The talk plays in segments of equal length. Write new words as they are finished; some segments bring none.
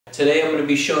Today I'm going to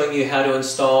be showing you how to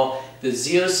install the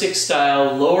Z06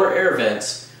 style lower air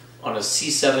vents on a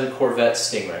C7 Corvette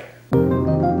Stingray.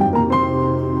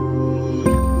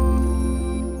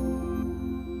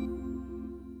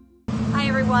 Hi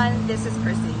everyone, this is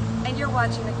Chrissy, and you're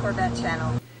watching the Corvette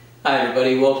channel. Hi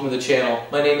everybody, welcome to the channel.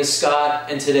 My name is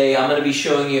Scott, and today I'm going to be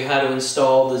showing you how to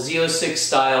install the Z06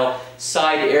 style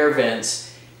side air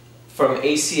vents from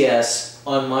ACS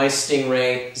on my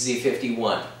Stingray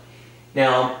Z51.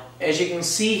 Now, as you can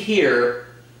see here,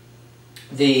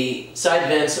 the side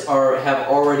vents have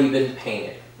already been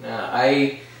painted.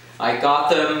 I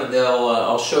got them.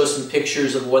 I'll show some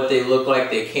pictures of what they look like.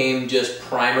 They came just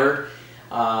primered,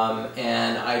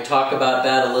 and I talk about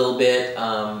that a little bit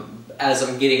as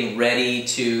I'm getting ready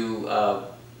to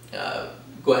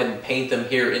go ahead and paint them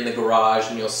here in the garage,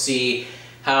 and you'll see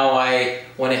how I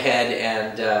went ahead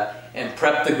and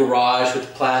prepped the garage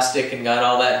with plastic and got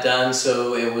all that done,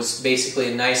 so it was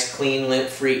basically a nice, clean,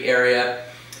 lint-free area.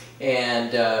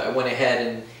 And I went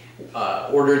ahead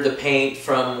and ordered the paint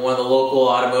from one of the local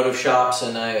automotive shops,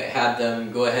 and I had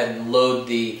them go ahead and load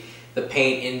the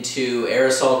paint into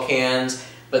aerosol cans.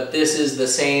 But this is the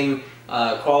same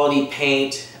quality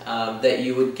paint that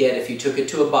you would get if you took it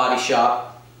to a body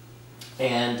shop.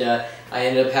 And I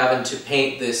ended up having to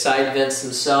paint the side vents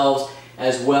themselves,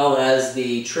 as well as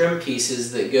the trim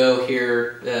pieces that go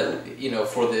here, you know,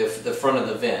 for the front of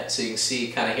the vent. So you can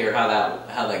see kind of here how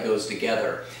that goes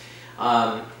together.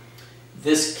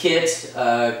 This kit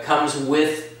comes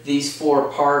with these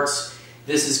 4 parts.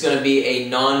 This is going to be a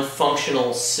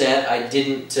non-functional set. I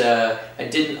didn't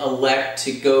elect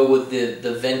to go with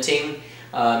the venting.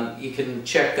 You can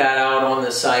check that out on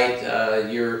the site.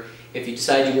 If you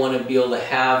decide you want to be able to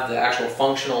have the actual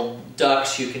functional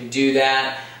ducts, you can do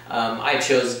that. I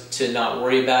chose to not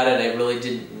worry about it. I really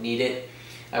didn't need it.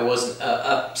 I wasn't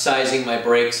upsizing my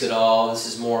brakes at all. This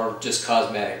is more just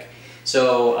cosmetic.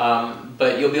 So,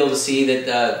 but you'll be able to see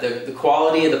that the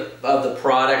quality of the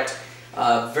product,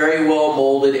 very well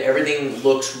molded. Everything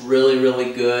looks really,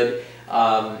 really good,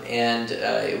 and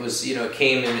it was, you know, it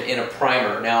came in a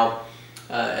primer now,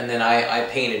 and then I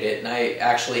painted it, and I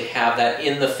actually have that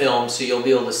in the film, so you'll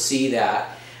be able to see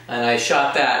that. And I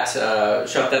shot that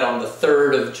on the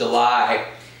 3rd of July,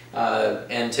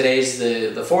 and today's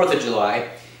the 4th of July,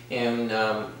 and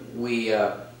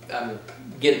I'm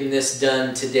getting this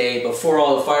done today before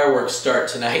all the fireworks start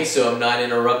tonight, so I'm not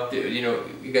interrupted. You know,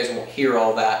 you guys won't hear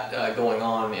all that going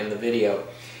on in the video.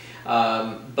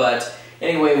 But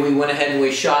anyway, we went ahead and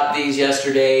we shot these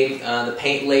yesterday. The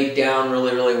paint laid down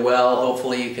really, really well.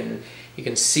 Hopefully you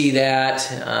can see that.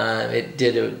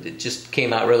 It just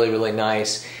came out really, really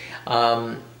nice.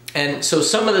 And so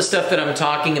some of the stuff that I'm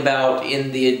talking about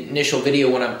in the initial video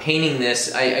when I'm painting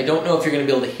this, I don't know if you're going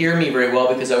to be able to hear me very well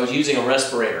because I was using a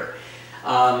respirator.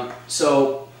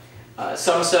 So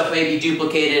some stuff may be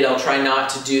duplicated. I'll try not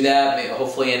to do that. Maybe,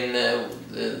 hopefully in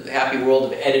the happy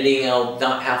world of editing, I'll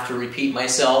not have to repeat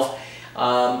myself.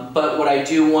 But what I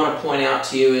do want to point out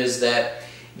to you is that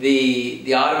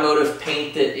the automotive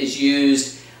paint that is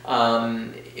used,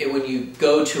 when you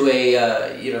go to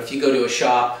if you go to a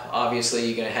shop, obviously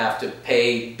you're going to have to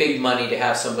pay big money to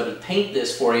have somebody paint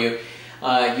this for you.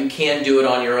 You can do it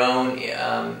on your own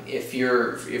if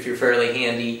you're fairly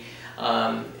handy.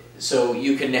 So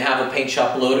you can have a paint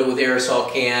shop loaded with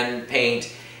aerosol can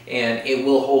paint, and it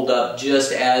will hold up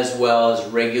just as well as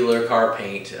regular car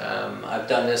paint. I've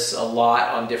done this a lot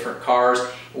on different cars.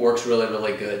 It works really,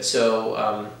 really good.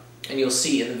 So. And you'll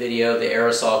see in the video the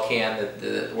aerosol can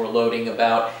that we're loading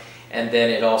about, and then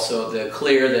it also, the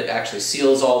clear that actually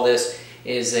seals all this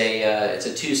is it's a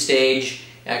 2-stage.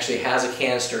 It actually has a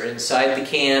canister inside the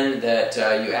can that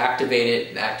you activate it,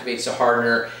 and activates the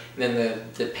hardener, and then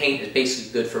the paint is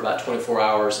basically good for about 24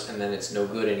 hours, and then it's no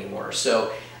good anymore.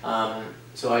 So,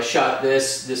 so I shot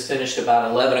this. This finished about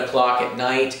 11 o'clock at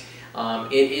night.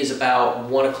 It is about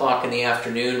 1 o'clock in the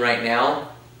afternoon right now.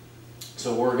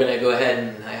 So we're going to go ahead,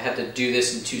 and I have to do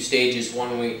this in 2 stages.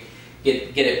 One, we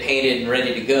get it painted and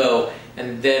ready to go,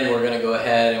 and then we're going to go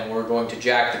ahead and we're going to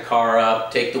jack the car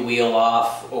up, take the wheel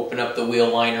off, open up the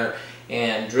wheel liner,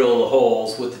 and drill the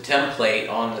holes with the template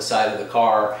on the side of the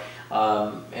car,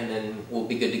 and then we'll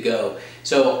be good to go.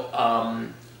 So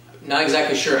not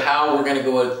exactly sure how we're going to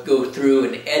go through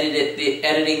and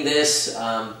editing this,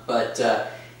 but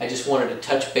I just wanted to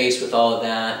touch base with all of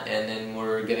that, and then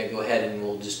we're going to go ahead and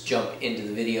we'll just jump into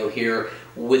the video here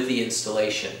with the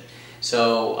installation.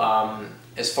 So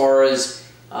as far as,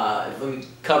 let me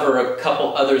cover a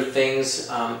couple other things.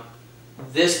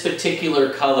 This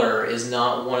particular color is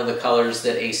not one of the colors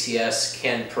that ACS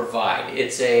can provide.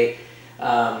 It's a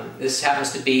This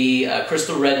happens to be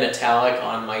crystal red metallic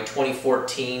on my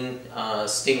 2014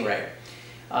 Stingray.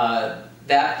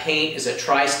 That paint is a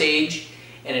tri-stage,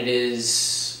 and it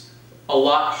is a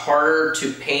lot harder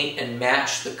to paint and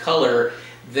match the color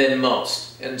than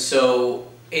most. And so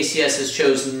ACS has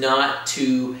chosen not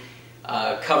to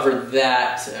cover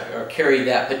that or carry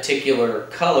that particular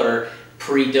color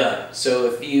pre-done.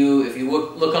 So if you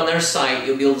look on their site,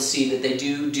 you'll be able to see that they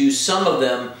do some of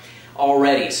them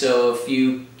already. So if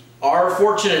you are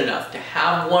fortunate enough to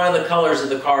have one of the colors of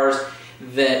the cars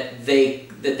that they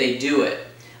do it,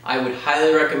 I would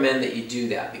highly recommend that you do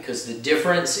that, because the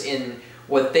difference in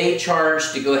what they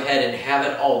charge to go ahead and have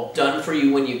it all done for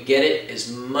you when you get it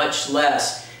is much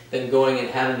less than going and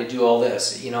having to do all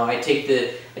this. You know, I took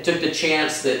the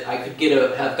chance that I could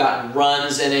have gotten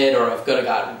runs in it, or I've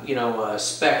got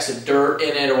specks of dirt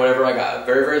in it or whatever. I got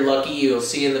very, very lucky. You'll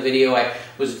see in the video I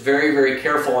was very, very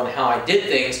careful on how I did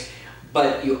things,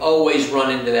 but you always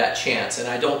run into that chance. And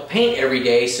I don't paint every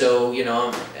day, so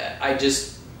I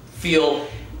just feel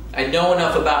I know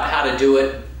enough about how to do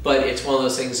it, but it's one of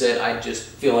those things that I just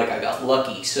feel like I got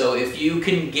lucky. So if you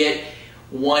can get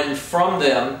one from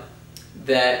them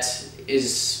that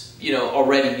is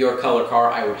already your color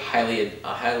car, I would highly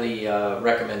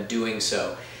recommend doing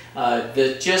so.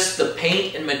 Just the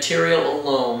paint and material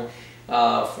alone,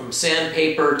 from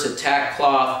sandpaper to tack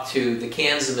cloth to the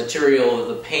cans of material of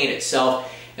the paint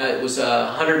itself, it was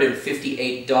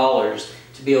 $158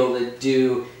 to be able to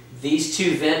do these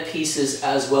two vent pieces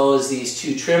as well as these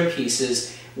two trim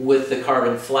pieces with the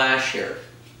carbon flash here.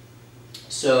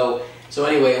 So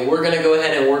anyway, we're going to go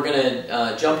ahead and we're going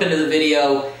to jump into the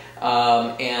video,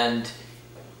 and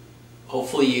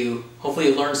hopefully you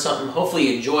learn something, hopefully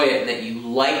you enjoy it, and that you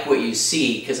like what you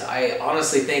see, because I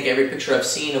honestly think every picture I've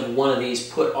seen of one of these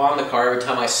put on the car, every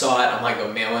time I saw it, I'm like,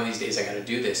 oh man, one of these days I got to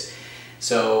do this.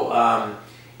 So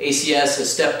ACS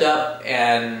has stepped up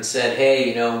and said,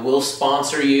 hey, we'll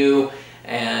sponsor you,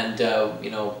 and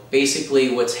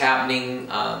basically what's happening,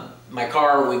 my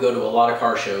car, we go to a lot of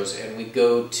car shows, and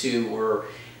we're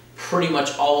pretty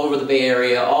much all over the Bay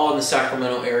Area, all in the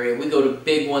Sacramento area. We go to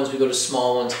big ones, we go to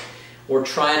small ones. We're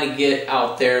trying to get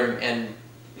out there and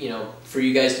for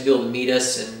you guys to be able to meet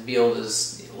us and be able to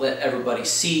let everybody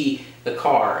see the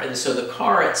car. And so the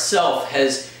car itself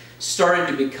has started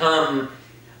to become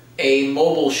a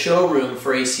mobile showroom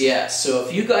for ACS. So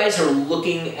if you guys are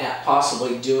looking at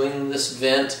possibly doing this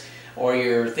vent, or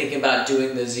you're thinking about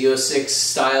doing the Z06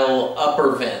 style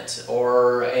upper vent,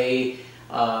 or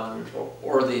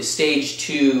the stage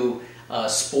 2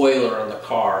 spoiler on the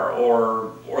car,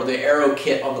 or the aero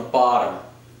kit on the bottom,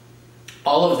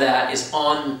 all of that is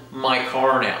on my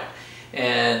car now.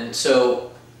 And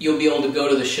so you'll be able to go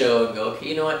to the show and go, okay,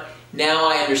 you know what, now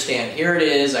I understand. Here it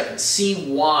is. I can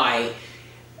see why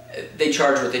they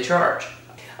charge what they charge.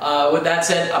 With that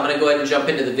said, I'm going to go ahead and jump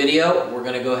into the video. We're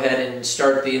going to go ahead and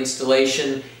start the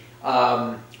installation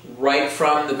right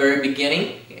from the very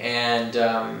beginning, and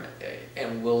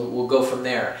we'll go from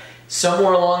there.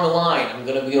 Somewhere along the line, I'm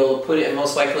going to be able to put it, and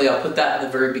most likely I'll put that in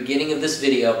the very beginning of this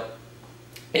video,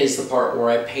 is the part where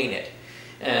I paint it.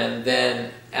 And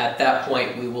then at that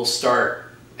point we will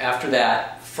start, after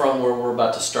that, from where we're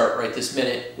about to start right this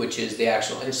minute, which is the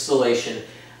actual installation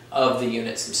of the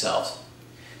units themselves.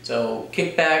 So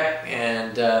kick back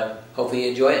and hopefully you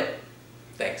enjoy it.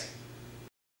 Thanks.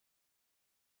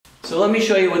 So let me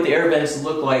show you what the air vents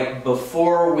look like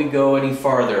before we go any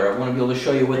farther. I want to be able to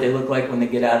show you what they look like when they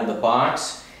get out of the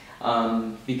box,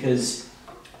 because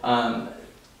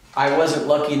I wasn't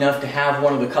lucky enough to have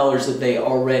one of the colors that they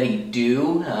already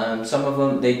do. Some of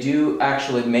them, they do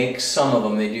actually make some of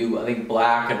them. They do, I think,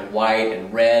 black and white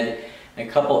and red and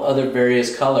a couple other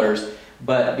various colors.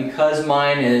 But because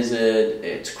mine is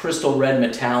it's crystal red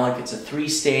metallic, it's a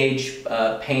 3-stage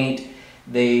paint,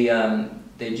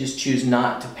 they just choose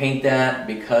not to paint that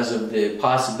because of the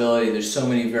possibility there's so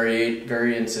many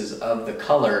variances of the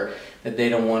color that they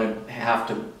don't want to have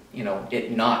to,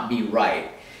 it not be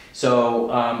right. So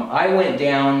I went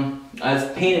down,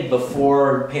 I've painted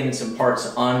before, painted some parts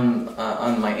on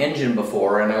my engine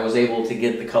before, and I was able to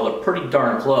get the color pretty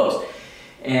darn close.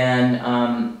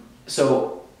 And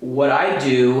so what I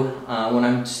do when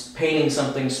I'm painting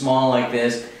something small like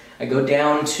this, I go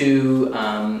down to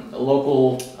a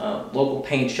local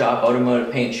paint shop,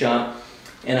 automotive paint shop,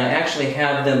 and I actually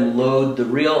have them load the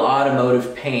real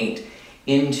automotive paint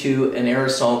into an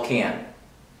aerosol can.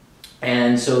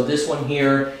 And so this one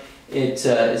here, it's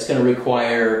going to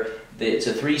require, it's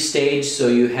a 3-stage, so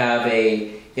you have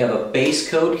a base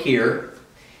coat here,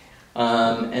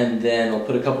 and then we'll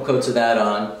put a couple coats of that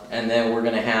on, and then we're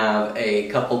going to have a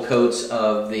couple coats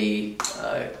of the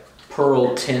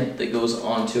pearl tint that goes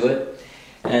onto it,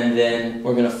 and then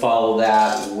we're going to follow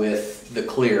that with the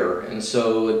clear. And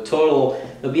so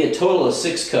there'll be a total of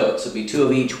 6 coats. There'll be 2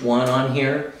 of each one on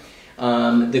here.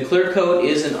 The clear coat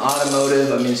is an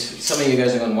automotive. I mean, some of you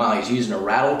guys are going, wow, he's using a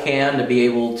rattle can to be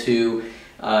able to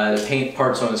paint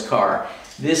parts on his car.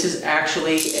 This is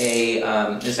actually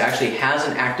this actually has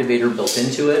an activator built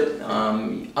into it.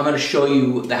 I'm going to show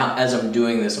you as I'm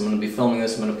doing this. I'm going to be filming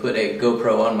this. I'm going to put a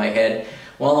GoPro on my head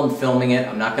while I'm filming it.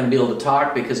 I'm not going to be able to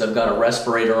talk because I've got a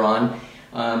respirator on.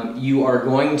 You are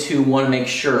going to want to make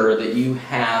sure that you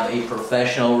have a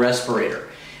professional respirator.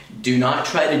 Do not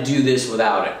try to do this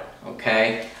without it,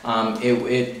 okay?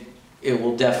 It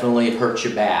will definitely hurt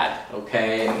you bad,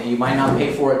 okay? And you might not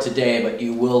pay for it today, but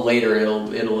you will later.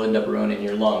 It'll end up ruining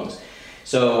your lungs.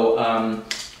 So,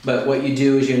 but what you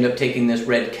do is you end up taking this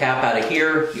red cap out of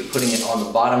here, you're putting it on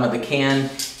the bottom of the can,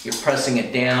 you're pressing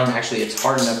it down. Actually, it's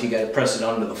hard enough you got to press it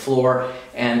onto the floor,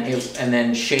 and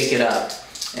then shake it up,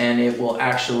 and it will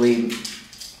actually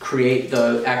activate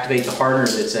the hardener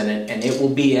that's in it, and it will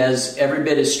be every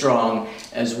bit as strong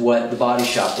as what the body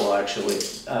shop will actually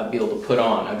be able to put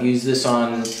on. I've used this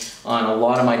on a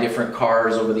lot of my different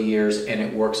cars over the years, and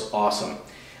it works awesome.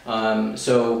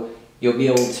 So you'll be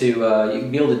able to you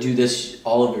can be able to do this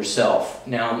all of yourself.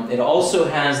 Now it also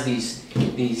has the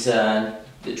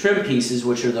trim pieces,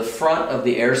 which are the front of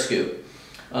the air scoop.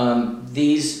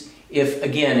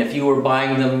 If you were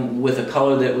buying them with a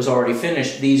color that was already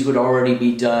finished, these would already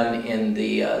be done in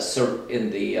the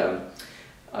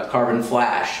carbon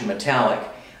flash metallic.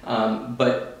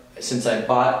 But since I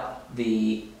bought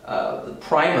the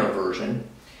primer version,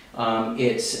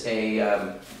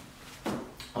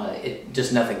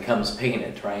 just nothing comes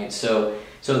painted, right? So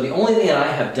the only thing that I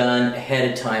have done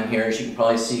ahead of time here, as you can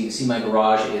probably see my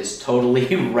garage is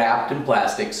totally wrapped in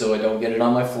plastic, so I don't get it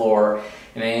on my floor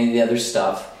and any of the other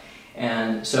stuff.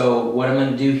 And so what I'm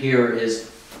going to do here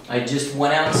is I just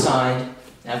went outside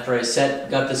after I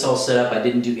got this all set up. I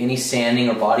didn't do any sanding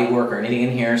or body work or anything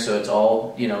in here, so it's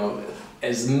all, you know,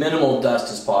 as minimal dust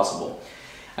as possible.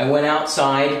 I went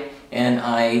outside and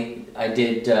I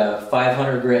did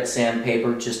 500 grit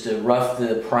sandpaper just to rough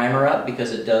the primer up,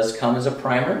 because it does come as a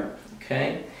primer,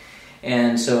 okay?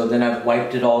 And so then I've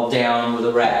wiped it all down with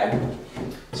a rag.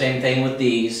 Same thing with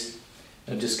these.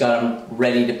 I've just got them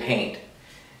ready to paint.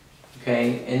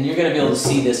 Okay, and you're going to be able to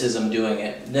see this as I'm doing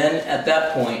it. Then at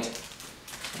that point,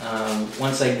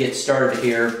 once I get started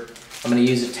here, I'm going to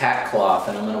use a tack cloth,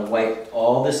 and I'm going to wipe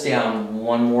all this down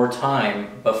one more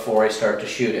time before I start to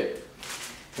shoot it.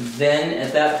 Then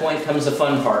at that point comes the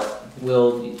fun part.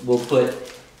 We'll put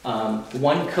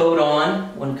one coat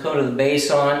of the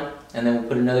base on, and then we'll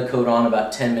put another coat on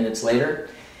about 10 minutes later.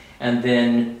 And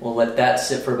then we'll let that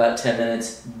sit for about 10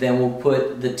 minutes. Then we'll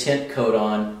put the tint coat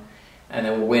on, and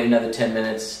then we'll wait another 10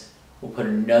 minutes. We'll put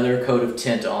another coat of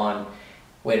tint on,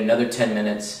 wait another 10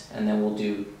 minutes, and then we'll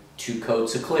do 2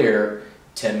 coats of clear,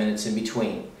 10 minutes in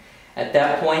between. At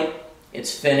that point,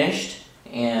 it's finished,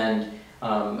 and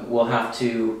we'll have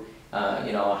to,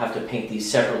 I'll have to paint these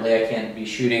separately. I can't be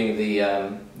shooting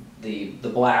the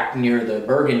black near the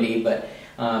burgundy, but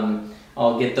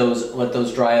I'll let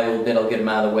those dry a little bit. I'll get them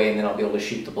out of the way, and then I'll be able to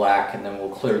shoot the black, and then we'll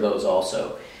clear those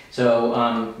also. So,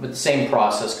 but the same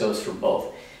process goes for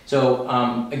both. So,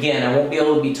 again, I won't be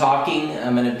able to be talking.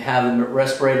 I'm going to have a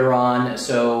respirator on,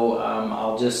 so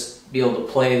I'll just be able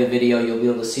to play the video. You'll be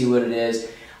able to see what it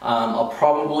is. I'll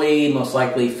probably, most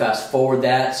likely, fast forward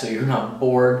that so you're not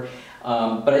bored.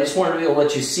 But I just wanted to be able to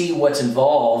let you see what's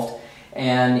involved.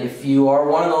 And if you are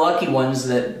one of the lucky ones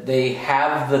that they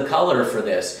have the color for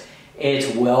this,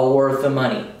 it's well worth the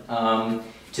money.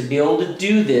 To be able to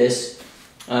do this,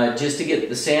 just to get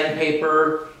the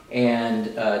sandpaper and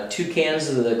 2 cans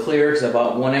of the clear, because I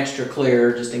bought 1 extra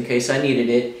clear just in case I needed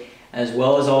it, as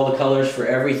well as all the colors for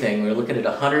everything. We're looking at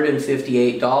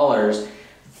 $158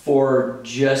 for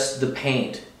just the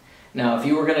paint. Now, if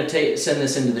you were going to send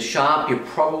this into the shop, you're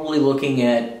probably looking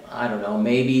at, I don't know,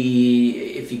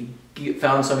 maybe if you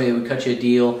found somebody that would cut you a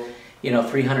deal, you know,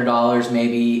 $300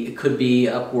 maybe. It could be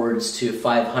upwards to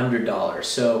 $500.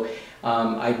 So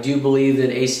I do believe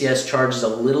that ACS charges a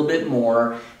little bit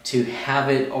more to have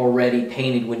it already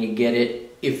painted when you get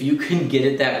it. If you can get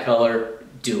it that color,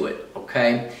 do it,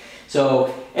 okay?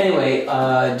 So anyway,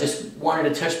 just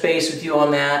wanted to touch base with you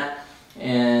on that.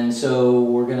 And so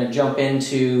we're going to jump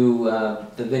into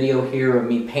the video here of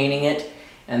me painting it,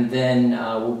 and then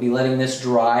we'll be letting this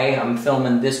dry. I'm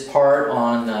filming this part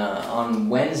on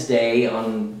Wednesday,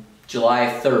 on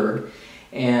July 3rd.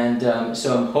 And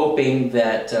so I'm hoping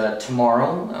that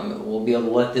tomorrow we'll be able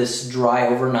to let this dry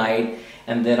overnight,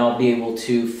 and then I'll be able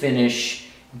to finish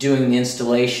doing the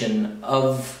installation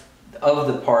of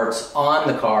the parts on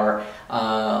the car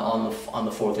on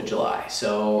the 4th of July.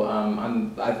 So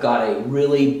I've got a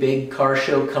really big car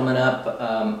show coming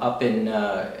up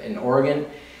in Oregon,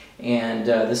 and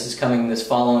this is coming this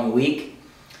following week.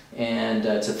 And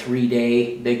it's a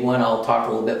 3-day big one. I'll talk a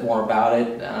little bit more about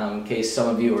it in case some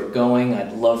of you are going.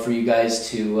 I'd love for you guys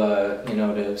to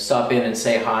to stop in and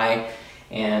say hi.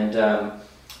 And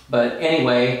but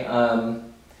anyway,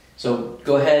 so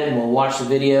go ahead and we'll watch the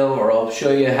video, or I'll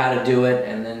show you how to do it,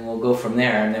 and then we'll go from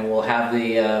there. And then we'll have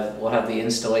the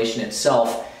installation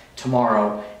itself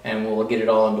tomorrow, and we'll get it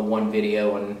all into one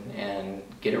video and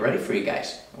get it ready for you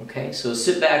guys. Okay, so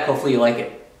sit back. Hopefully you like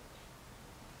it.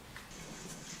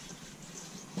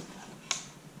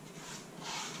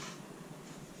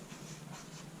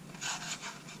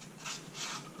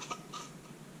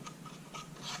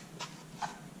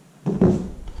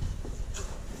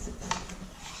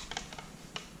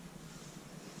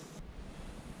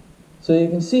 So you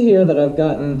can see here that I've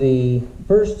gotten the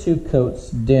first 2 coats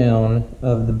down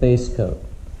of the base coat.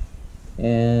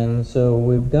 And so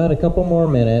we've got a couple more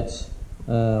minutes.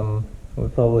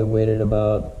 We've probably waited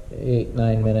about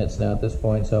 8-9 minutes now at this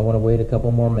point, so I want to wait a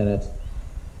couple more minutes.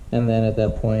 And then at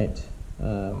that point,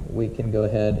 we can go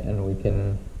ahead and we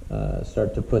can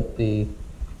start to put the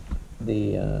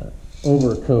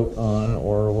overcoat on,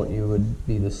 or what you would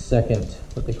be the second,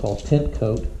 what they call tint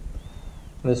coat.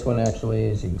 This one actually,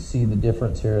 as you can see the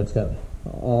difference here, it's got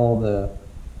all the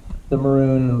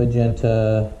maroon, the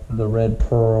magenta, the red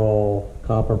pearl,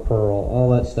 copper pearl, all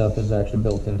that stuff is actually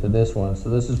built into this one. So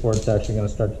this is where it's actually going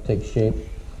to start to take shape.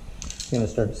 You're going to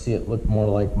start to see it look more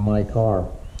like my car.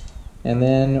 And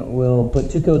then we'll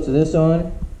put 2 coats of this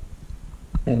on,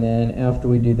 and then after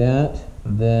we do that,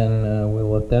 then we'll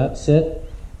let that sit,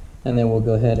 and then we'll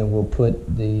go ahead and we'll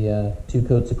put the 2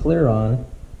 coats of clear on,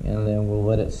 and then we'll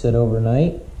let it sit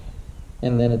overnight,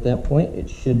 and then at that point it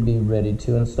should be ready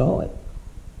to install it.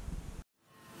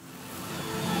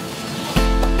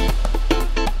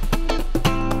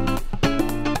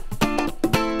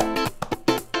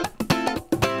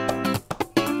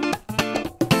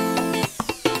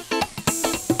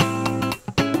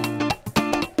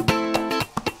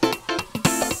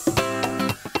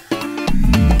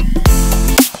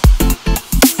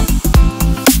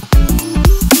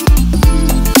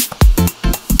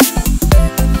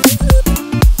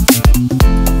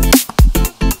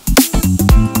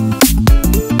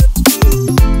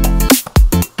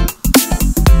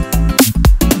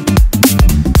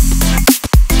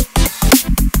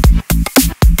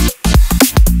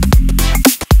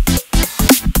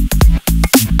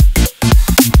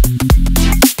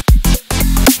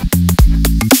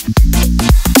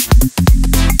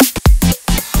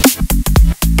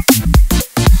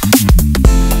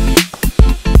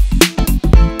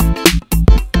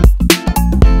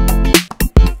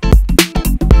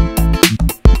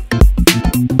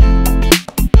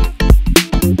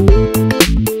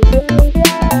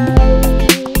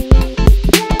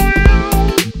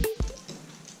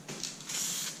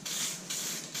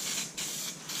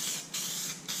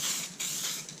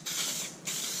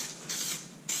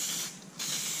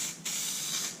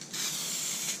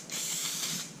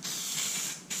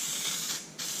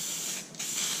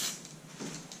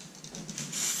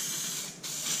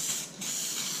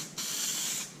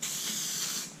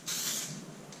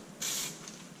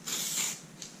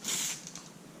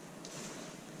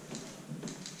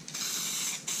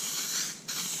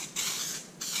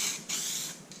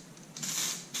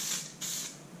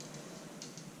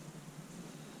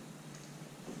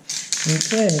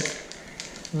 Okay,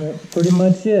 that's pretty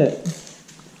much it.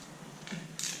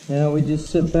 Now we just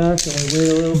sit back and we wait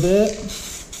a little bit.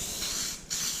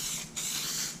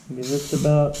 I'm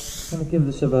going to give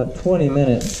this about 20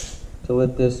 minutes to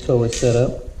let this totally set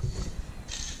up.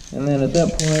 And then at that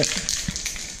point,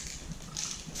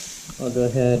 I'll go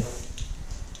ahead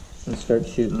and start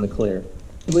shooting the clear.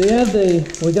 We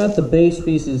got the base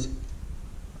pieces,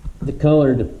 the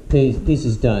colored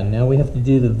pieces done. Now we have to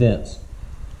do the vents.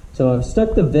 So I've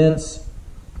stuck the vents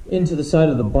into the side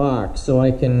of the box so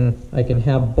I can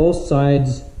have both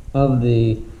sides of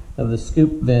the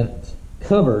scoop vent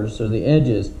covers, or the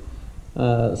edges,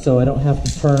 so I don't have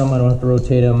to turn them, I don't have to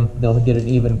rotate them. They'll get an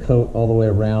even coat all the way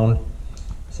around.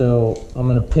 So I'm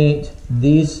going to paint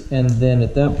these, and then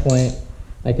at that point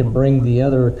I can bring the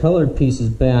other colored pieces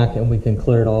back and we can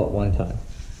clear it all at one time.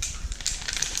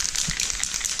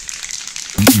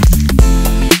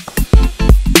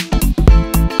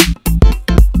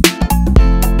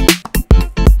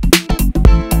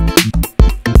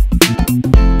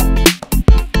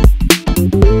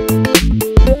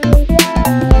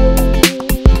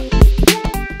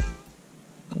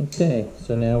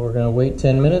 So now we're going to wait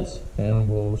 10 minutes and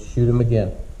we'll shoot them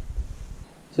again.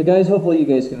 So guys, hopefully you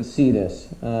guys can see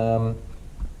this.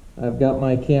 I've got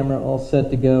my camera all set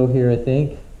to go here, I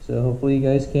think. So hopefully you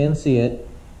guys can see it.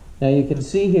 Now you can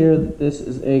see here that this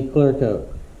is a clear coat.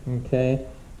 Okay,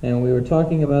 and we were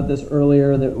talking about this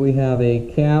earlier, that we have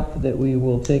a cap that we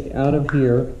will take out of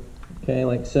here. Okay,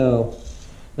 like so.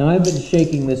 Now I've been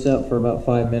shaking this up for about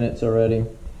 5 minutes already.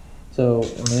 So,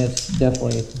 I mean, it's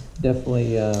definitely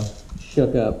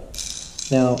shook up.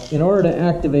 Now, in order to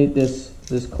activate this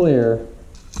clear,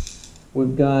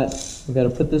 we've got to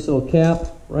put this little cap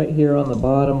right here on the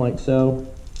bottom, like so,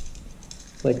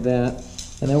 like that,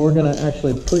 and then we're going to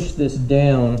actually push this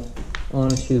down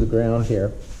onto the ground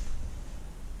here,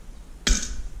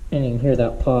 and you can hear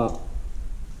that pop.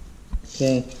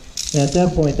 Okay, now at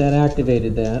that point, that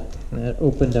activated that, and that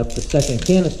opened up the second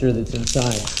canister that's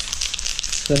inside.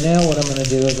 So now what I'm going to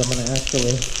do is I'm going to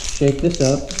actually shake this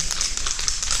up.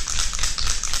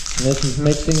 And this is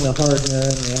mixing the hardener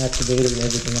and the activator and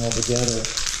everything all together.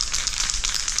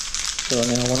 So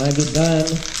now when I get done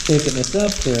shaking this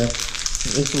up here,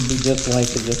 this will be just like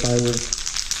as if I was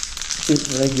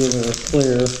shooting regular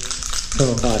clear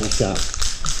from a body shop.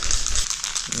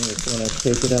 I just want to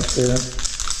shake it up here.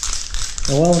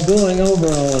 And while I'm going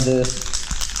over all of this,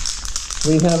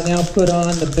 we have now put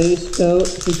on the base coat,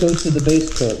 2 coats of the base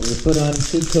coat. We put on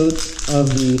 2 coats of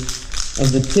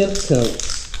the tint coat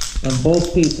on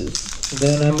both pieces.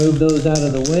 Then I moved those out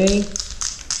of the way,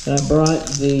 and I brought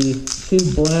the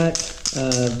 2 black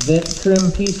vent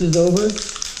trim pieces over,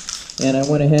 and I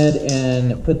went ahead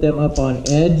and put them up on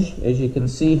edge, as you can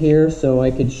see here, so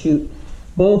I could shoot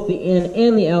both the in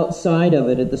and the outside of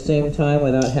it at the same time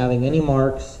without having any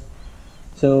marks.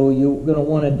 So you're going to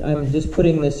want to, I'm just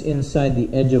putting this inside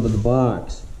the edge of the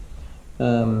box.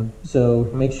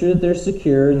 So make sure that they're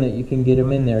secure and that you can get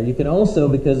them in there. You can also,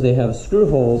 because they have screw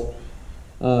holes,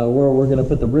 where we're going to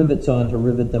put the rivets on to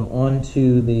rivet them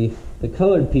onto the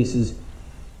colored pieces,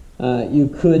 you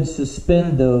could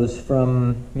suspend those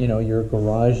from, you know, your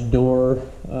garage door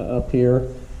up here,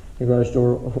 your garage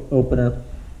door opener,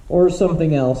 or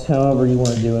something else, however you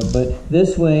want to do it. But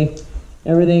this way,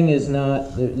 everything is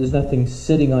not, there's nothing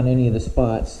sitting on any of the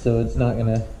spots, so it's not going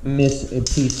to miss a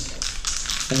piece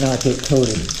and not get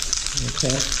coated.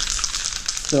 Okay?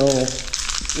 So,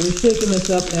 we're shaking this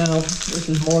up now. This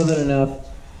is more than enough.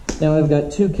 Now I've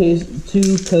got 2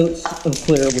 coats of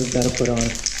clear we've got to put on.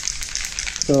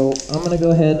 So, I'm going to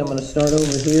go ahead and I'm going to start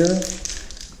over here.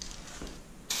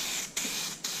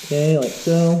 Okay, like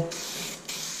so.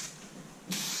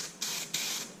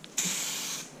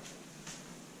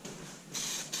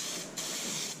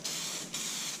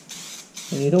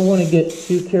 And you don't want to get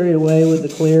too carried away with the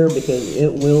clear because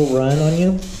it will run on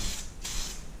you.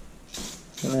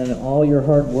 And then all your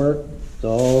hard work is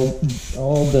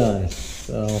all done.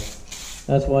 So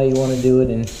that's why you want to do it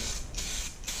in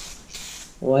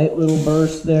light little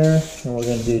bursts there. And we're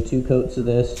going to do 2 coats of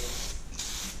this.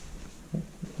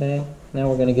 Okay. Now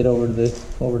we're going to get over to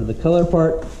the color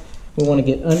part. We want to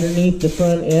get underneath the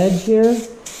front edge here.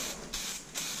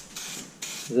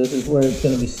 This is where it's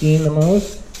going to be seen the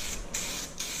most.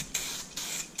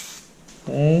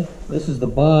 Okay, this is the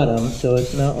bottom, so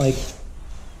it's not like,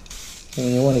 I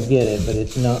mean, you want to get it, but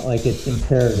it's not like it's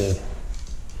imperative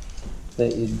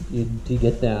that you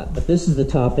get that. But this is the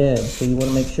top edge, so you want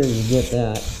to make sure you get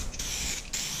that.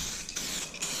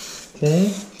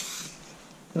 Okay,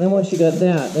 and then once you got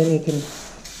that, then you can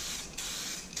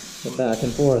go back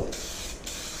and forth.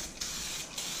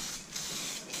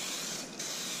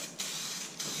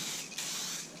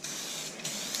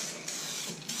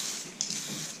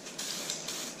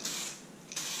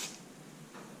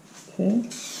 Okay.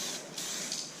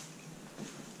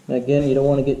 Again, you don't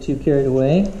want to get too carried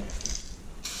away.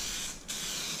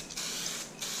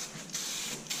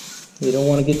 You don't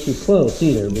want to get too close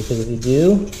either, because if you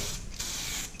do,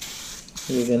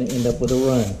 you're going to end up with a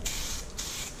run.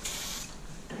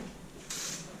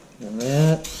 And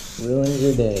that ruins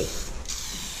your day.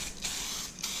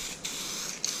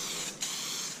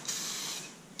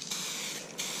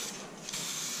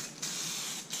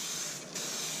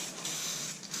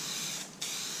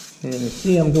 And you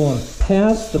see I'm going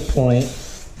past the point,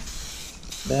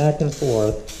 back and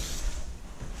forth,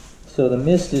 so the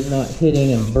mist is not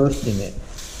hitting and bursting it.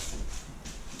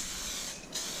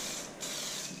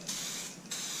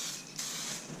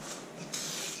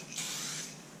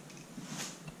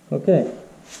 Okay,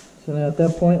 so now at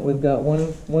that point we've got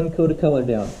one coat of color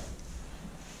down.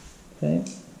 Okay,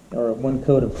 or 1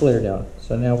 coat of clear down.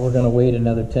 So now we're going to wait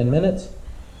another 10 minutes.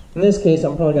 In this case,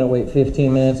 I'm probably going to wait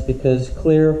 15 minutes because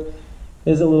clear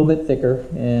is a little bit thicker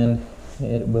and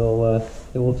it will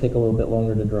it will take a little bit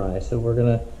longer to dry. So we're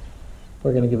gonna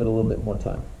give it a little bit more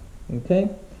time. Okay.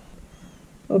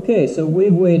 Okay, so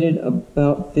we've waited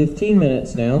about 15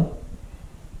 minutes now,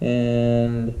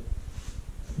 and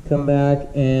come back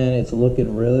and it's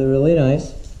looking really, really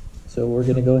nice. So we're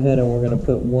gonna go ahead and we're gonna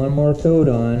put one more coat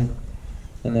on,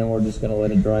 and then we're just gonna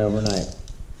let it dry overnight.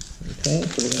 Okay,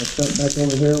 so we're gonna start back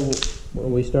over here where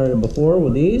we started before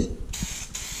with these.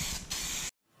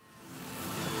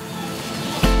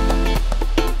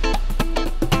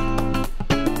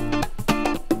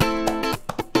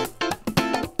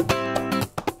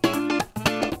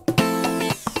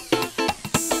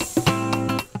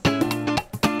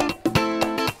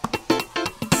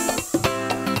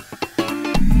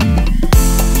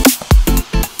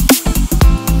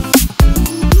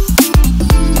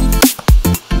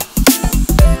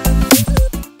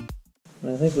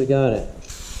 I think we got it.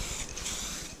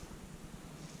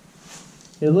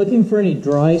 If you're looking for any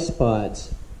dry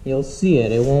spots, you'll see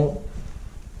it. It'll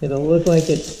look like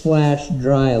it's flash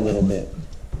dry a little bit,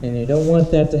 and you don't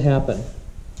want that to happen.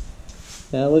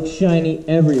 Now it looks shiny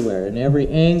everywhere, in every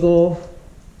angle.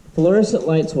 Fluorescent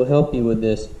lights will help you with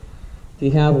this. If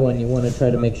you have one, you want to try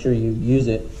to make sure you use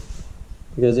it,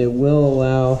 because it will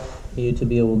allow you to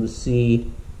be able to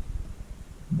see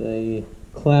the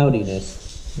cloudiness.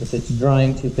 If it's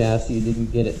drying too fast, you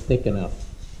didn't get it thick enough,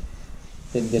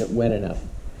 didn't get it wet enough.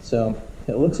 So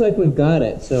it looks like we've got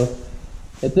it. So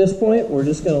at this point, we're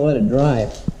just going to let it dry.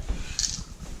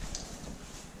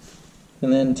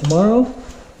 And then tomorrow,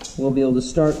 we'll be able to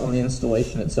start on the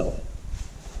installation itself.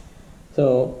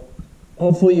 So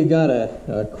hopefully you got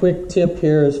a quick tip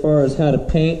here as far as how to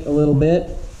paint a little bit.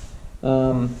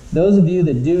 Those of you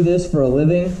that do this for a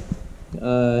living,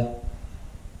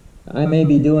 I may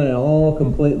be doing it all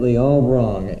completely all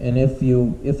wrong, and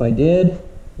if I did,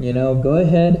 you know, go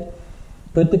ahead,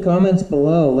 put the comments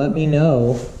below, let me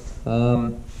know.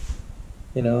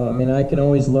 You know, I mean, I can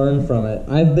always learn from it.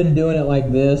 I've been doing it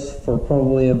like this for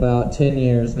probably about 10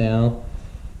 years now,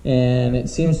 and it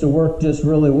seems to work just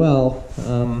really well.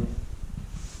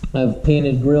 I've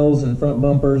painted grills and front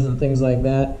bumpers and things like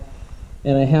that,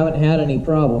 and I haven't had any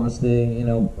problems.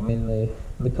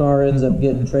 The car ends up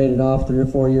getting traded off 3 or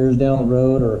 4 years down the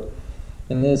road, or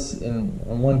in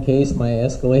one case, my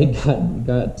Escalade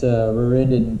got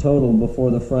rear-ended and totaled before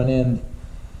the front end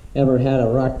ever had a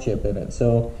rock chip in it.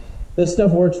 So this stuff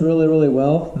works really, really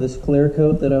well, this clear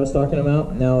coat that I was talking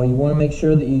about. Now you want to make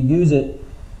sure that you use it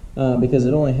because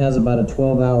it only has about a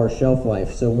 12-hour shelf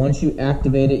life. So once you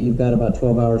activate it, you've got about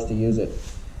 12 hours to use it.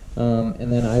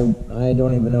 And then I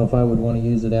don't even know if I would want to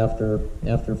use it after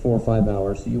 4 or 5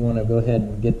 hours. So you want to go ahead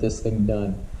and get this thing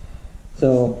done.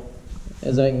 So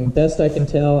as best I can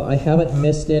tell, I haven't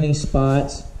missed any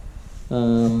spots.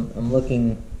 I'm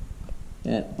looking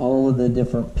at all of the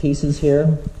different pieces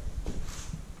here,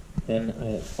 and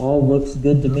it all looks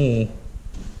good to me.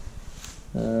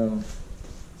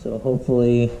 So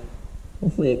hopefully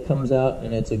it comes out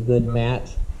and it's a good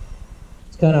match.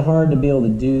 Kind of hard to be able to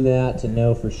do that, to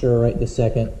know for sure right this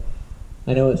second.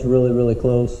 I know it's really, really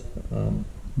close,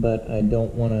 but I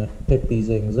don't want to pick these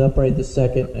things up right this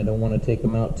second. I don't want to take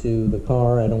them out to the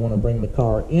car. I don't want to bring the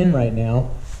car in right now,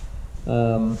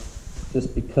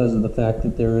 just because of the fact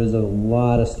that there is a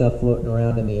lot of stuff floating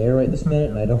around in the air right this minute,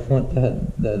 and I don't want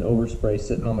that overspray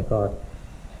sitting on the car.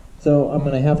 So I'm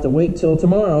going to have to wait till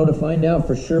tomorrow to find out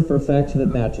for sure for a fact if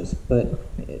it matches, but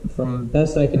from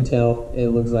best I can tell, it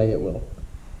looks like it will.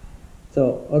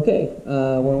 So, okay,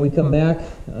 when we come back,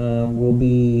 we'll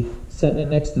be setting it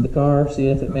next to the car, see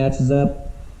if it matches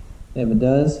up. If it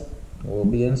does, we'll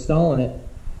be installing it.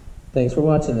 Thanks for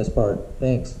watching this part.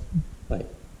 Thanks. Bye.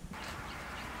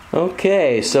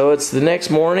 Okay, so it's the next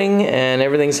morning and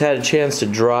everything's had a chance to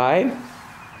dry.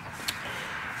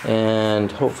 And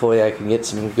hopefully I can get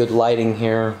some good lighting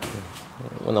here.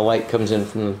 When the light comes in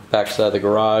from the back side of the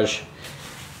garage,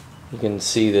 you can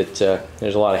see that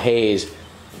there's a lot of haze.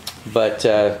 But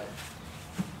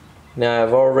now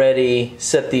I've already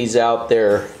set these out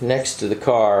there next to the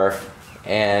car,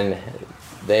 and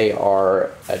they are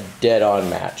a dead-on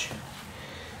match.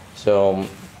 So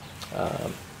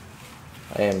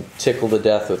I am tickled to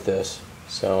death with this.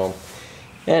 So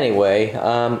anyway,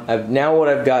 now what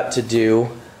I've got to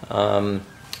do is I'm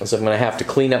going to have to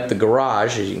clean up the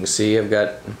garage. As you can see, I've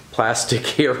got plastic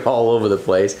here all over the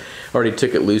place. Already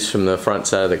took it loose from the front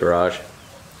side of the garage.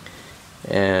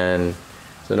 And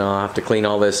so now I'll have to clean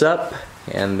all this up,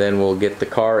 and then we'll get the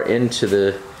car back into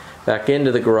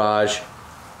the garage,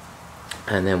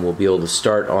 and then we'll be able to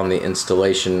start on the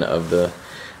installation of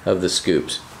the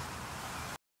scoops.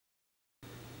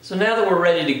 So now that we're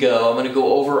ready to go, I'm going to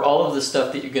go over all of the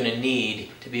stuff that you're going to need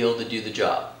to be able to do the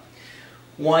job.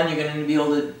 One, you're going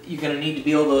to need to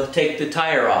be able to take the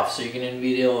tire off. So you're going to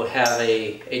be able to have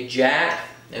a jack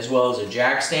as well as a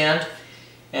jack stand,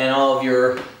 and all of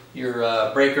your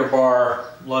breaker bar,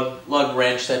 lug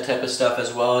wrench, that type of stuff,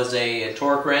 as well as a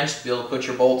torque wrench to be able to put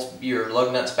your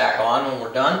lug nuts back on when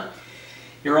we're done.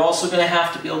 You're also going to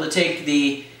have to be able to take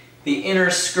the inner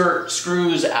skirt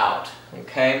screws out.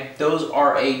 Okay, those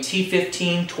are a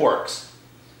T15 Torx.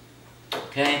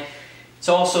 Okay, it's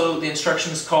also, the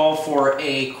instructions call for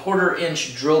a 1/4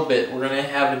 inch drill bit. We're going to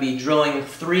have to be drilling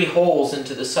 3 holes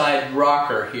into the side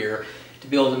rocker here to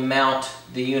be able to mount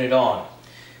the unit on.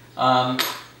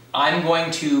 I'm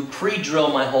going to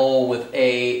pre-drill my hole with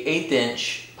a 1/8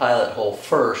 inch pilot hole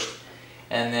first,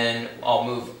 and then I'll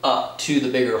move up to the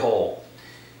bigger hole.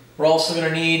 We're also going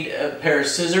to need a pair of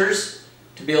scissors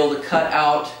to be able to cut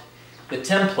out the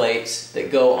templates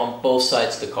that go on both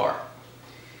sides of the car.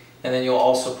 And then you'll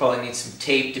also probably need some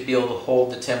tape to be able to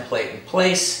hold the template in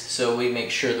place, so we make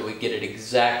sure that we get it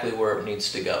exactly where it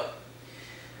needs to go.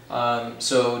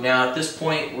 So now at this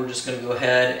point, we're just going to go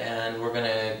ahead and we're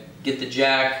going to get the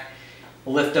jack,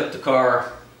 lift up the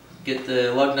car, get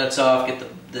the lug nuts off, get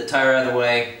the tire out of the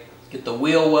way, get the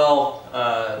wheel well,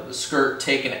 the skirt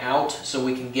taken out so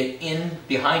we can get in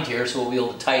behind here, so we'll be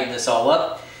able to tighten this all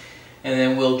up. And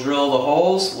then we'll drill the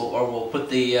holes, or we'll put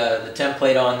the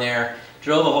template on there,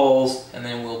 drill the holes, and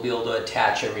then we'll be able to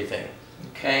attach everything.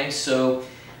 Okay, so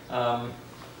that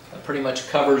pretty much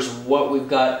covers what we've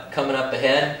got coming up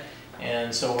ahead,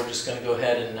 and so we're just going to go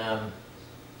ahead and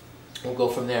we'll go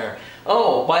from there.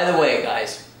 Oh, by the way,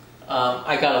 guys,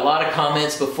 I got a lot of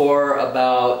comments before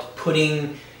about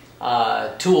putting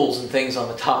tools and things on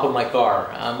the top of my car.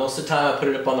 Most of the time I put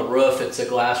it up on the roof. It's a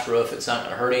glass roof. It's not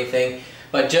going to hurt anything.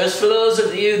 But just for those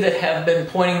of you that have been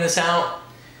pointing this out,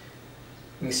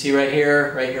 you can see right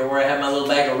here where I have my little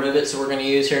bag of rivets that we're going to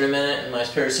use here in a minute, and my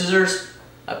pair of scissors,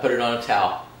 I put it on a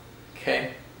towel.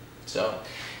 Okay? So,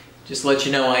 just to let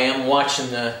you know, I am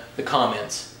watching the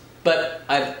comments. But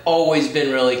I've always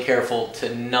been really careful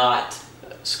to not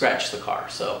scratch the car.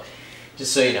 So,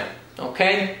 just so you know.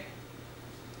 Okay?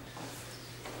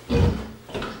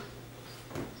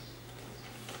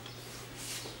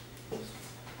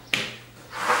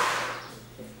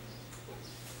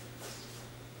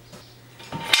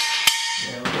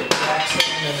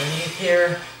 Underneath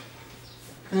here,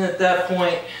 and at that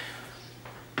point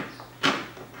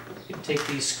you can take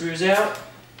these screws out.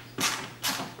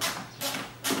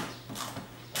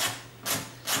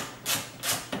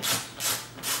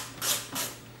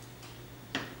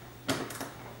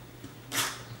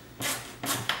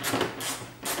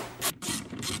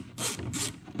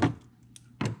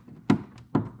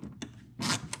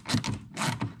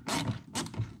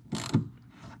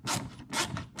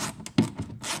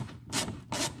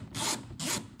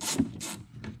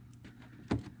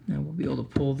 Be able to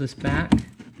pull this back.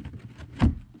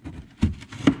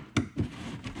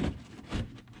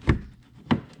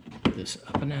 Put this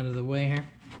up and out of the way here.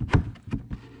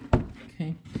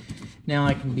 Okay. Now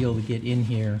I can be able to get in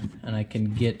here, and I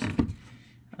can get,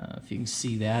 if you can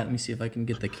see that, let me see if I can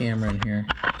get the camera in here,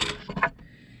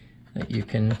 that you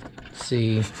can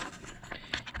see.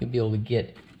 You'll be able to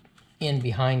get in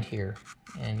behind here,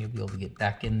 and you'll be able to get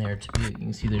back in there. You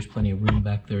can see there's plenty of room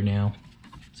back there now.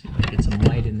 See if I get some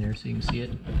light in there so you can see it.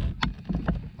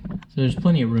 So there's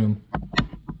plenty of room.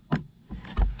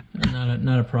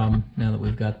 Not a problem now that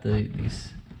we've got the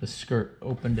skirt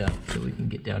opened up so we can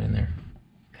get down in there.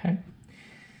 Okay.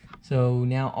 So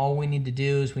now all we need to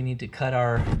do is we need to cut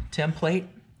our template,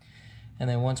 and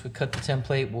then once we cut the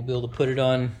template, we'll be able to put it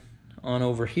on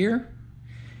over here,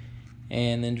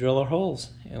 and then drill our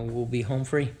holes, and we'll be home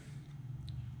free.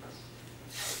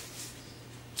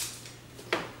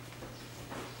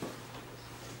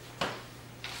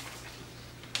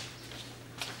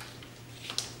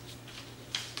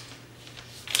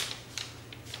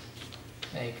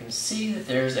 Now you can see that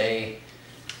there's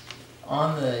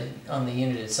on the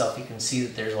unit itself, you can see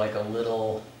that there's like a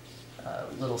little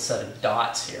set of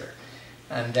dots here,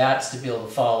 and that's to be able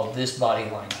to follow this body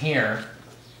line here.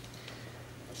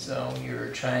 So you're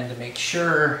trying to make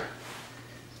sure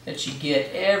that you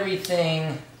get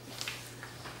everything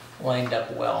lined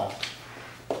up well.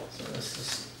 So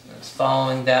it's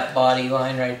following that body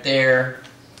line right there.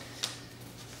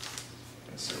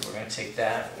 And so we're going to take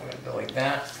that, we're going to go like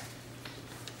that.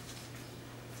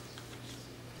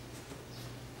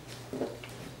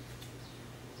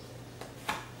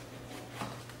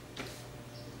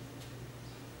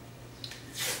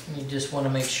 You just want to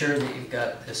make sure that you've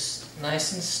got this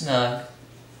nice and snug,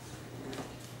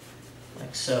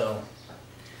 like so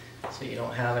you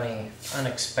don't have any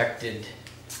unexpected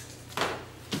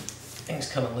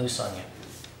things coming loose on you.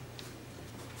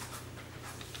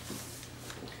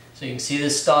 So you can see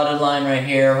this dotted line right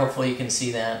here. Hopefully you can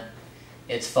see that.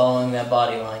 It's following that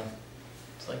body line.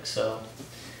 It's like so.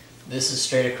 This is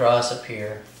straight across up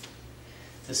here.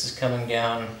 This is coming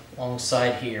down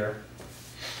alongside here.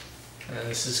 And then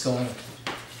this is going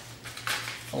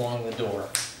along the door.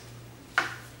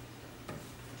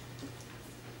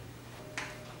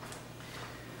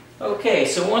 Okay,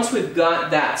 so once we've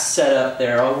got that set up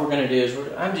there, all we're going to do is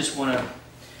I just want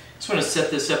to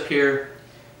set this up here,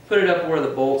 put it up where the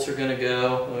bolts are going to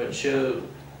go, where it shows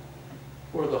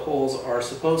where the holes are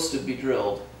supposed to be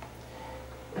drilled.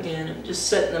 And I'm just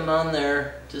setting them on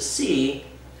there to see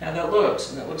how that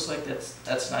looks. And it looks like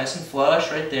that's nice and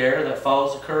flush right there. That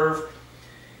follows the curve,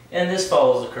 and this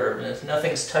follows the curve. And if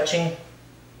nothing's touching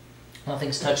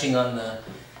on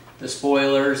the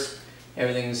spoilers.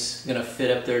 Everything's going to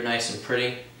fit up there nice and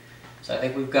pretty. So I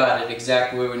think we've got it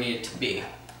exactly where we need it to be.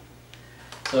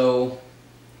 So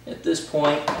at this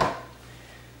point,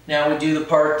 now we do the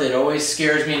part that always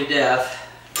scares me to death,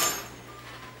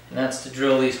 and that's to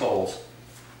drill these holes.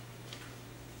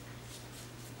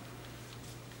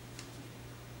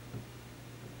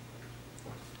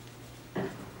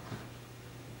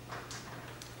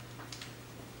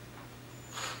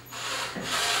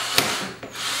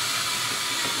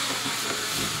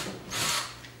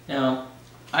 Now,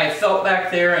 I felt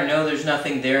back there, I know there's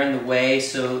nothing there in the way,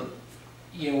 so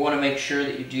you want to make sure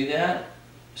that you do that.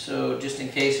 So just in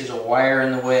case there's a wire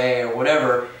in the way or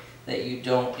whatever, that you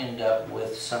don't end up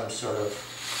with some sort of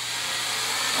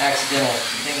accidental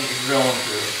thing you're drilling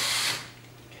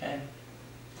through. Okay.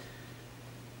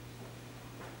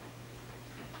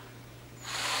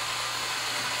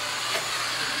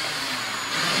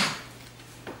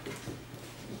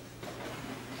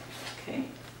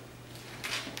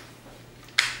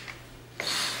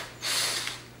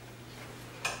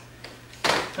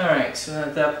 Alright, so then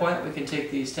at that point we can take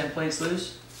these templates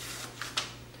loose.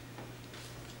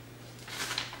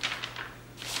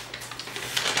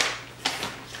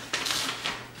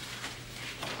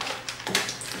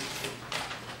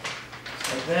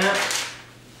 Like that.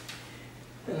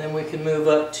 And then we can move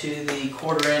up to the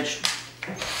 1/4 inch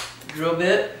drill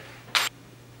bit.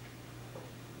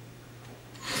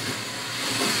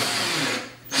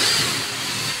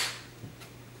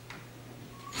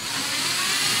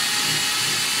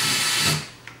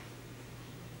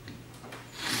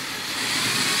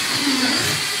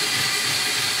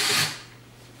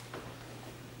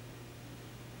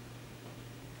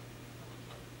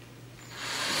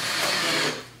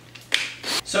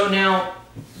 So now,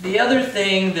 the other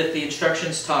thing that the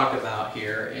instructions talk about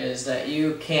here is that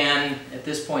you can, at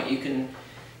this point, you can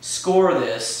score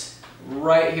this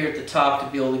right here at the top to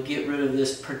be able to get rid of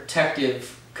this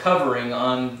protective covering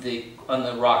on the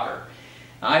rocker.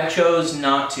 I chose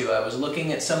not to. I was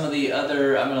looking at some of the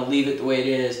other, I'm going to leave it the way it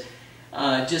is.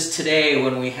 Just today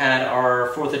when we had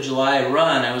our 4th of July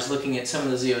run, I was looking at some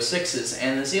of the Z06s,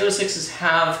 and the Z06s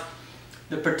have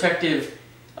the protective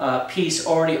piece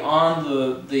already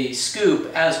on the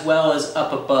scoop as well as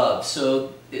up above.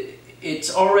 So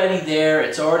it's already there,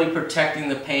 it's already protecting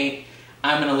the paint.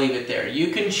 I'm going to leave it there. You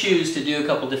can choose to do a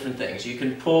couple different things. You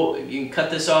can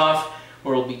cut this off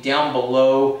or it'll be down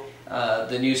below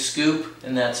the new scoop,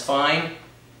 and that's fine.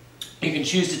 You can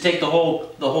choose to take the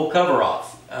whole cover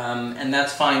off, and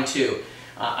that's fine too.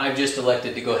 I've just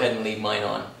elected to go ahead and leave mine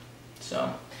on.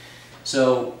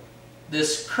 So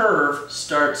this curve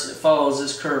follows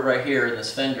this curve right here in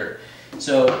this fender.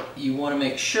 So you want to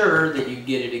make sure that you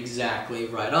get it exactly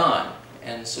right on.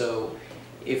 And so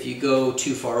if you go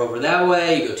too far over that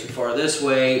way, you go too far this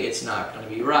way, it's not going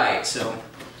to be right. So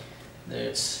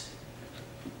it's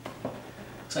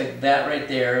like that right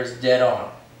there is dead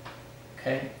on.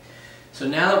 Okay. So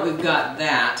now that we've got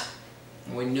that,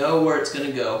 and we know where it's going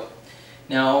to go,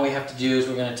 now all we have to do is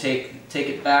we're going to take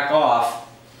it back off.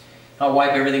 I'll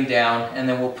wipe everything down, and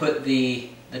then we'll put the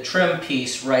trim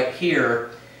piece right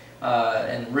here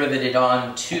and rivet it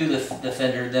on to the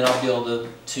fender. Then I'll be able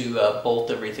to bolt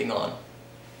everything on.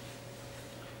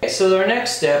 Okay, so our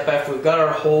next step, after we've got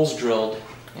our holes drilled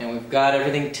and we've got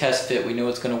everything test fit, we know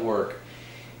it's going to work.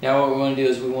 Now what we want to do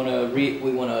is we want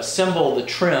to assemble the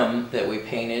trim that we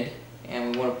painted,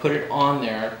 and we want to put it on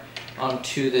there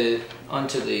onto the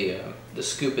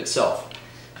scoop itself.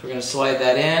 So we're going to slide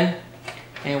that in,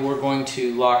 and we're going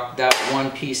to lock that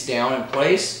one piece down in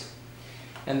place.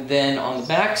 And then on the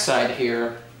back side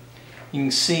here, you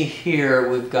can see here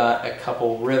we've got a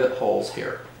couple rivet holes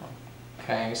here.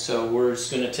 Okay, so we're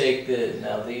just going to take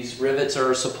now these rivets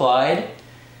are supplied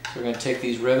So we're going to take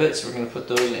these rivets, we're going to put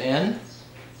those in.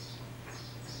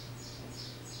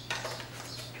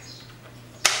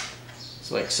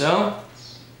 Just like so.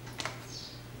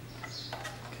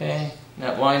 Okay,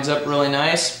 that lines up really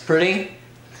nice, pretty.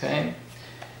 Okay,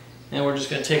 and we're just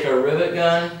going to take our rivet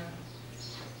gun.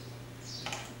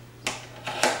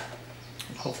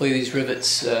 Hopefully these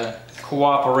rivets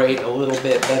cooperate a little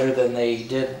bit better than they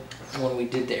did when we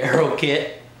did the arrow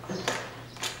kit.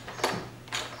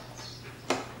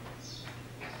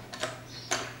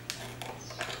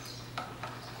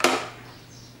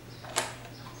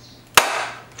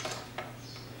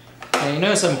 Now you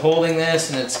notice I'm holding this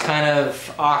and it's kind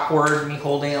of awkward, me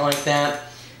holding it like that.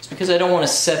 It's because I don't want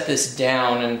to set this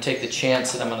down and take the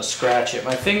chance that I'm going to scratch it.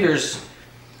 My fingers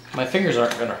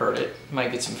aren't going to hurt it.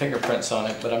 Might get some fingerprints on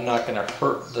it, but I'm not going to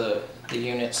hurt the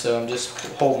unit, so I'm just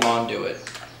holding on to it.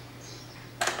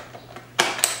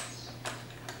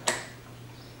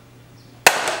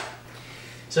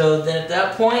 So then at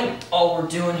that point, all we're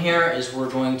doing here is we're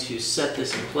going to set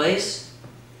this in place.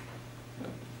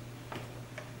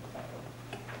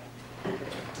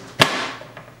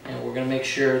 And we're going to make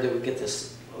sure that we get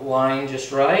this line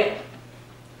just right,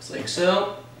 just like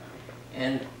so,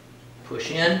 and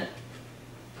push in.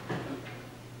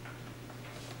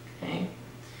 Okay.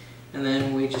 And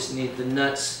then we just need the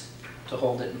nuts to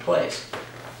hold it in place.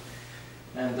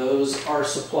 And those are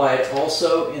supplied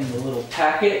also in the little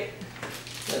packet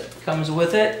that comes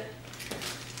with it.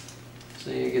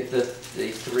 So you get the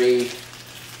three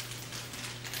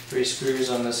screws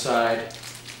on this side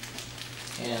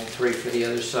and 3 for the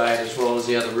other side, as well as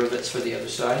the other rivets for the other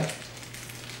side.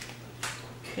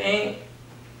 Okay,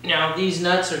 now these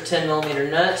nuts are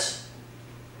 10mm nuts.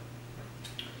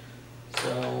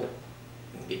 So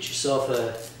get yourself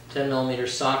a 10mm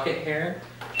socket here.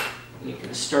 You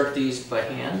can start these by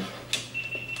hand.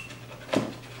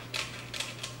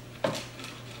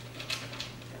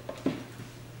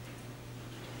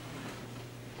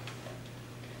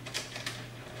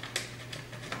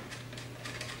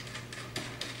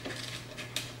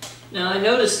 Now I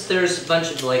noticed there's a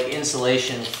bunch of like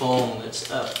insulation foam that's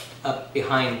up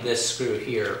behind this screw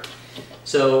here.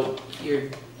 So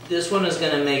this one is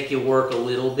going to make you work a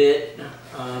little bit.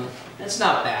 It's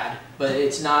not bad, but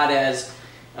it's not as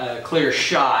clear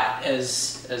shot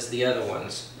as the other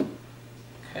ones.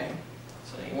 Okay,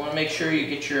 so you want to make sure you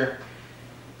get your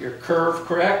curve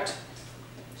correct,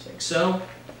 just like so,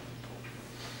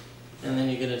 and then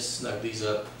you're going to snug these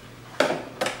up.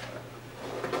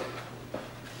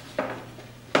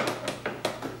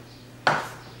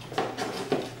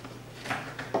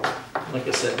 Like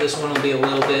I said, this one will be a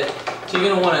little bit, so you're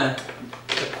going to want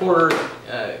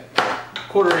a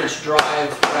quarter-inch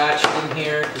drive ratchet in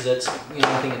here, because that's the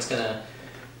only thing it's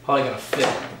probably going to fit.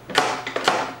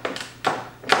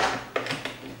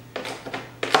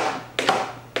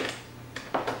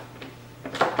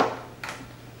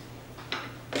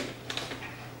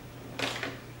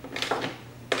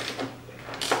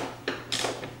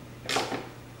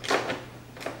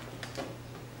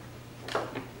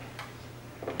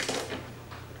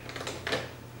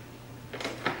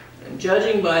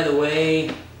 Judging by the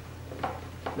way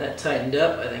that tightened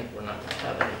up, I think we're not going to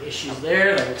have any issues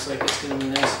there. That looks like it's going to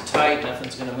be nice and tight,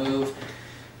 nothing's going to move.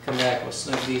 Come back, we'll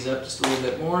snug these up just a little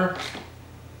bit more.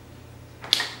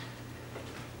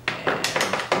 And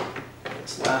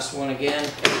this last one again.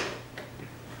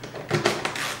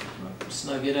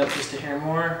 Snug it up just a hair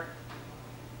more.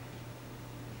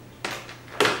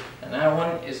 And that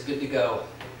one is good to go.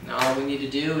 Now all we need to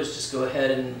do is just go ahead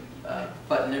and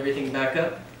button everything back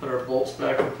up. Put our bolts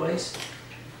back in place.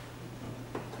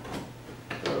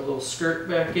 Put our little skirt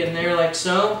back in there like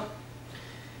so.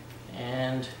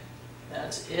 And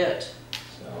that's it.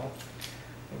 So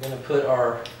we're going to put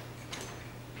our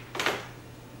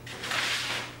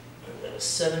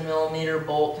 7mm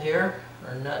bolt here,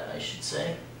 or nut I should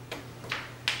say.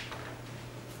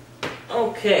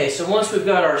 Okay, so once we've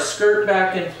got our skirt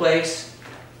back in place,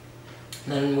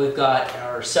 then we've got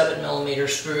our 7mm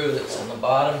screw that's on the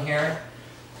bottom here.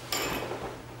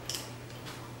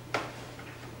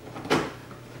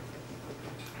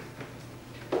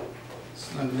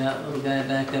 Snug that little guy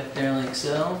back up there like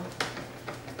so.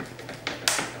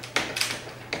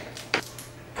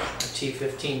 Our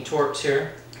T15 Torx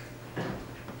here.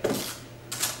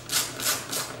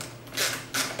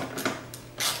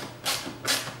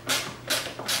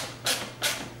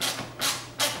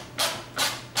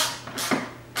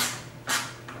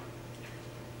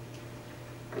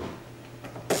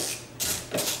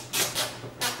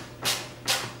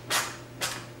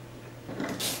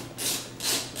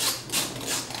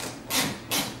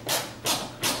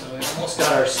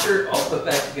 got our skirt all put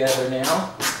back together now.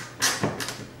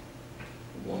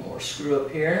 One more screw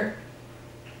up here.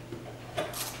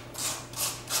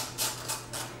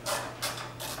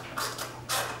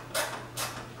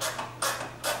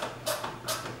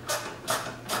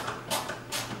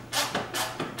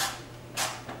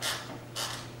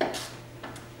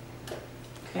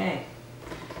 Okay,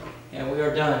 and we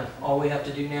are done. All we have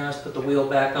to do now is put the wheel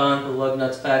back on, the lug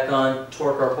nuts back on,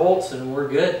 torque our bolts, and we're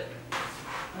good.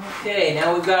 Okay,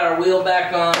 now we've got our wheel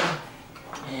back on,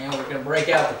 and we're going to break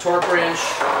out the torque wrench.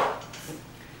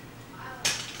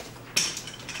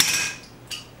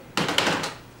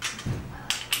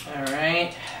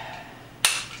 Alright,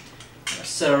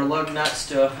 set our lug nuts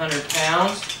to 100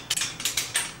 pounds.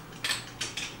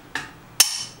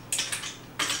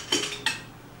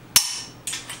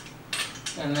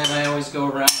 And then I always go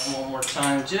around them one more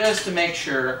time just to make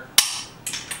sure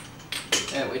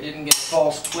that we didn't get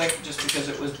false click just because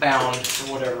it was bound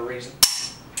for whatever reason.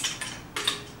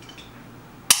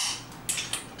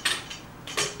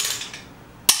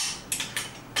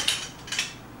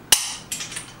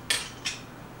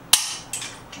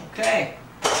 Okay,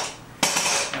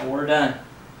 now we're done.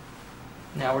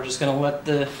 Now we're just going to let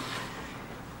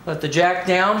the jack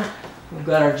down. We've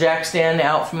got our jack stand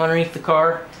out from underneath the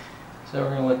car. So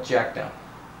we're going to let the jack down.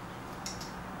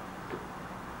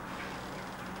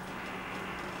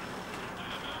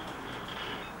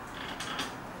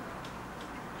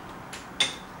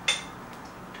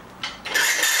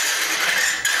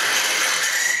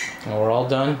 When we're all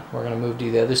done, we're going to move to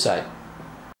the other side.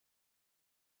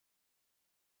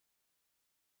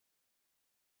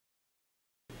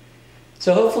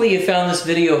 So hopefully you found this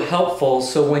video helpful,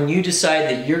 so when you decide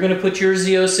that you're going to put your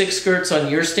Z06 skirts on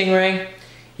your Stingray,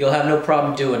 you'll have no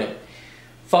problem doing it.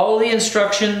 Follow the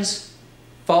instructions,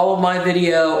 follow my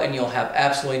video, and you'll have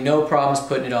absolutely no problems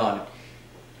putting it on.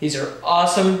 These are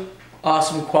awesome,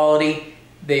 awesome quality.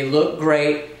 They look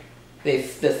great. The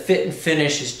fit and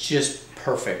finish is just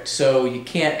perfect, so you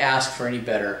can't ask for any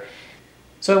better.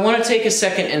 So I want to take a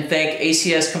second and thank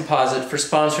ACS Composite for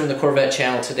sponsoring the Corvette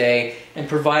channel today and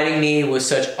providing me with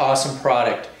such awesome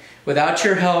product. Without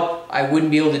your help, I wouldn't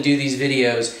be able to do these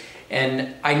videos.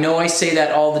 And I know I say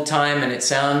that all the time and it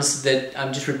sounds that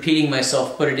I'm just repeating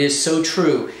myself, but it is so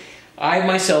true. I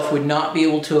myself would not be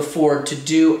able to afford to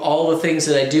do all the things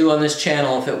that I do on this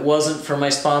channel if it wasn't for my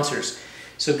sponsors.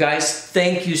 So guys,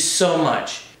 thank you so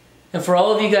much. And for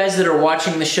all of you guys that are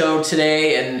watching the show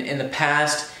today and in the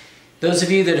past, those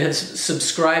of you that have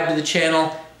subscribed to the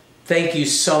channel, thank you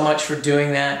so much for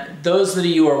doing that. Those of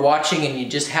you who are watching and you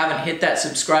just haven't hit that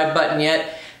subscribe button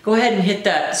yet, go ahead and hit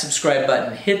that subscribe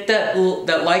button, hit that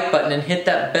like button, and hit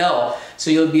that bell so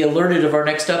you'll be alerted of our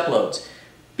next uploads.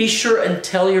 Be sure and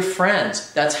tell your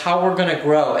friends. That's how we're going to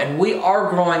grow, and we are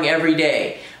growing every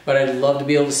day, but I'd love to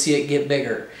be able to see it get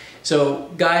bigger. So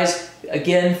guys,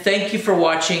 again, thank you for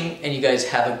watching, and you guys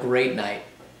have a great night.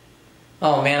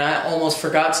 Oh man, I almost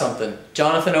forgot something.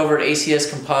 Jonathan over at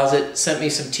ACS Composite sent me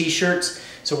some t-shirts,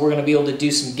 so we're going to be able to do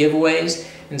some giveaways,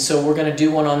 and so we're going to do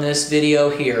one on this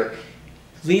video here.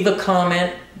 Leave a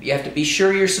comment. You have to be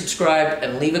sure you're subscribed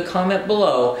and leave a comment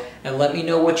below and let me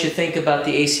know what you think about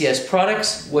the ACS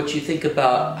products, what you think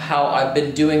about how I've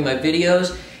been doing my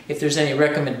videos, if there's any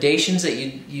recommendations that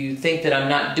you think that I'm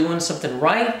not doing something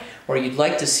right or you'd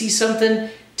like to see something.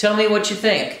 Tell me what you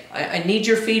think. I need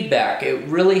your feedback. It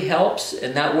really helps,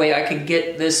 and that way I can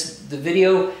get the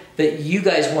video that you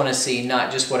guys want to see,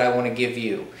 not just what I want to give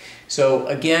you. So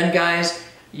again, guys,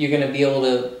 you're going to be able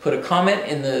to put a comment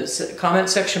in the comment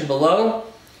section below,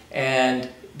 and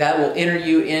that will enter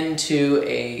you into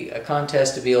a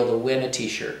contest to be able to win a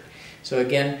t-shirt. So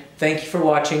again, thank you for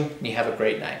watching, and you have a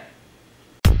great night.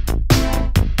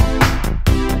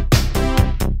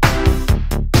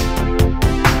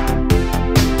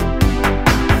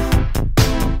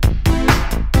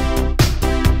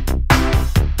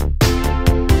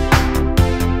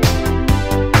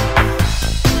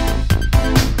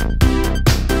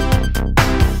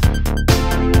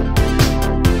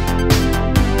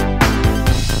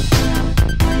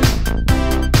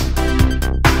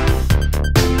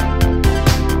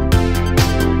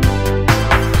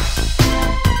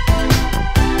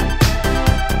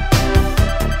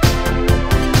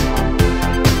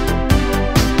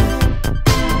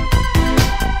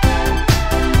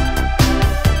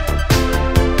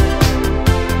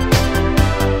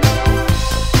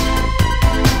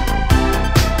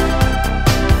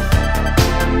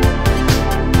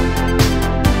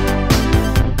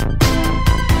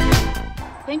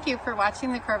 Thank you for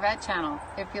watching the Corvette channel.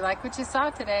 If you like what you saw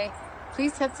today,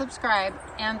 please hit subscribe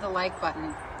and the like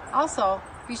button. Also,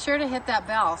 Be sure to hit that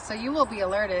bell so you will be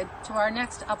alerted to our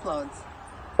next uploads.